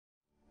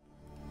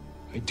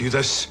I do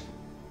this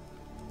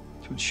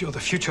to ensure the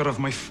future of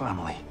my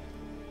family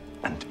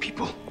and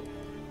people.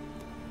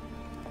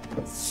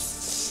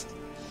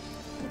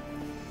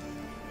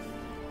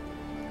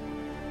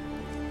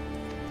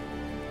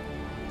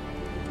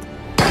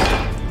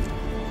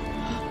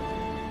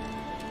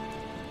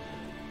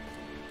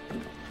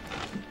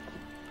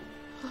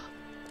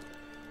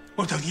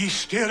 What are ye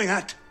staring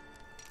at?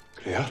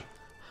 Claire?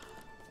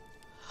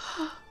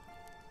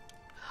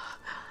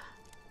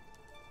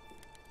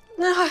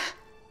 No.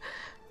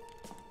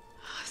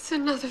 It's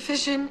another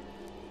vision.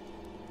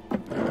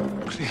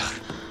 Claire?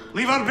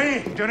 Leave her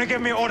be! Don't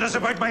give me orders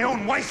about my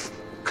own wife!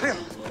 Claire!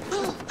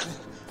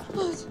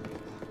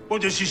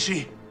 What does she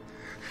see?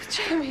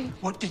 Jamie.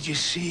 What did you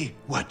see,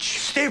 witch?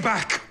 Stay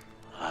back!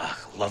 Ah,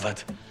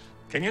 Lovat.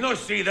 Can you not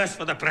see this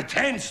for the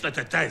pretense that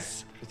it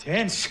is?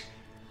 Pretense?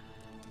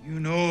 You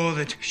know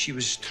that she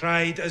was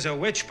tried as a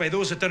witch by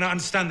those that do not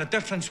understand the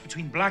difference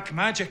between black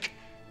magic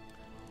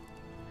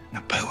and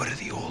the power of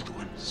the old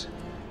ones.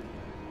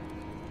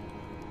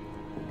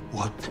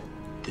 What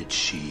did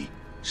she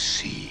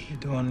see? You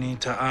don't need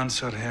to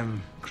answer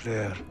him,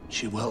 Claire.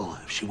 She will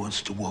if she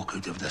wants to walk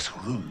out of this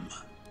room.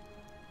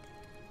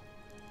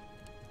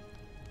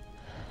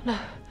 No.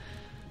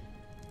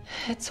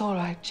 It's all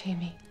right,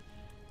 Jamie.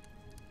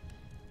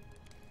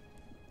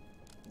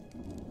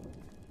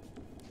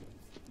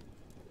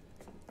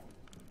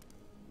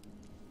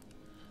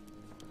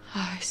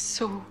 I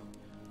saw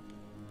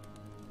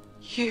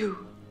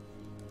you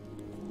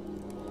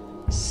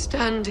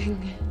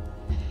standing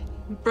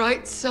in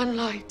bright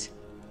sunlight.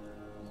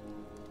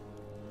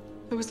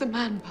 There was a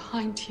man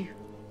behind you.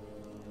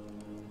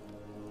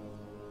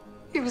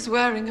 He was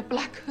wearing a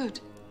black hood.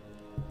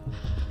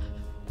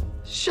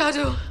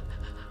 Shadow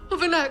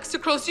of an axe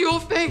across your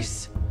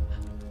face.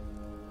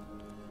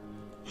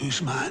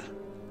 Who's man?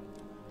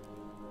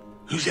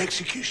 Who's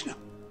executioner?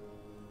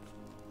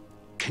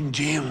 King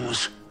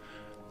James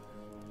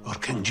or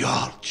King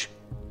George?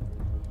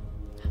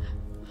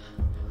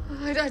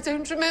 I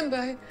don't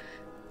remember.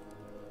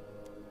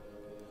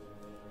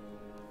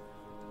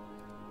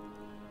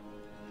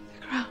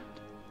 The ground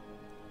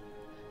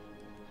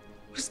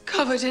was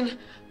covered in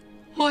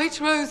white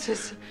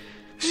roses.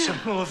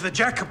 Symbol of the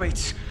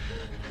Jacobites.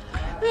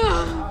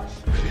 No.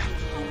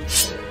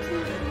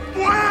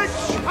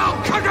 Witch!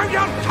 I'll cut out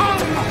your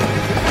tongue!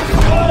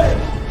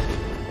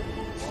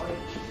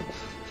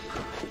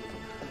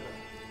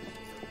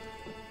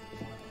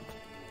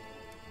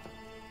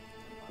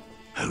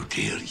 How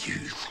dare you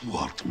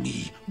thwart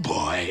me,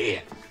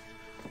 boy?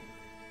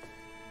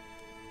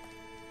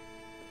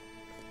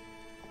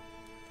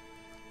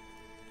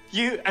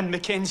 You and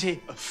Mackenzie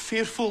are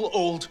fearful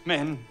old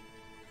men.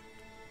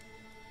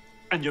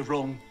 And you're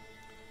wrong.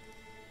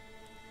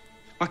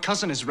 My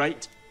cousin is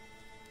right.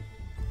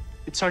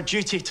 It's our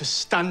duty to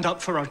stand up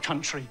for our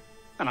country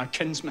and our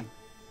kinsmen.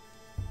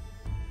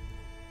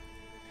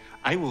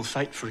 I will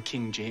fight for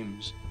King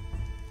James.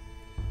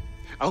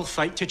 I'll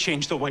fight to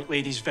change the White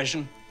Lady's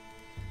vision.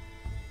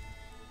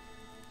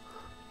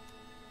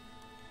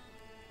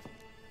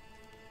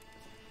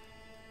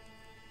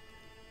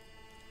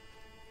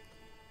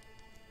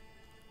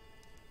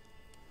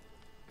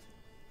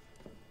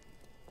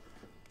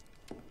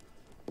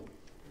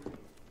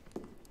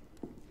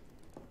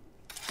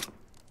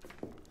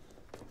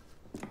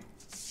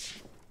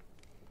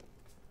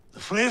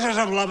 The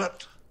Frasers of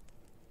Lovat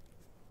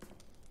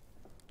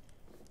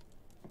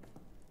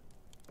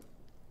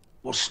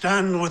will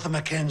stand with the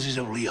Mackenzies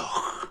of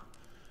Lallybroch.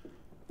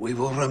 We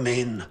will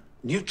remain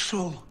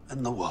neutral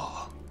in the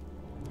war.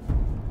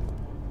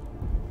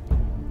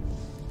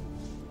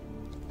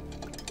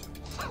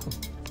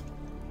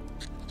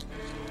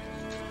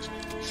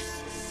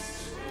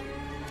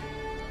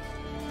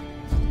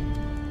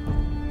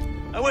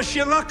 I wish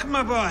you luck,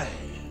 my boy.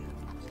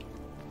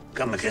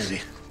 Come,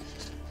 Mackenzie.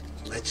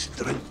 Let's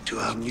drink to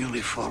our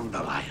newly formed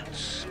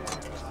alliance.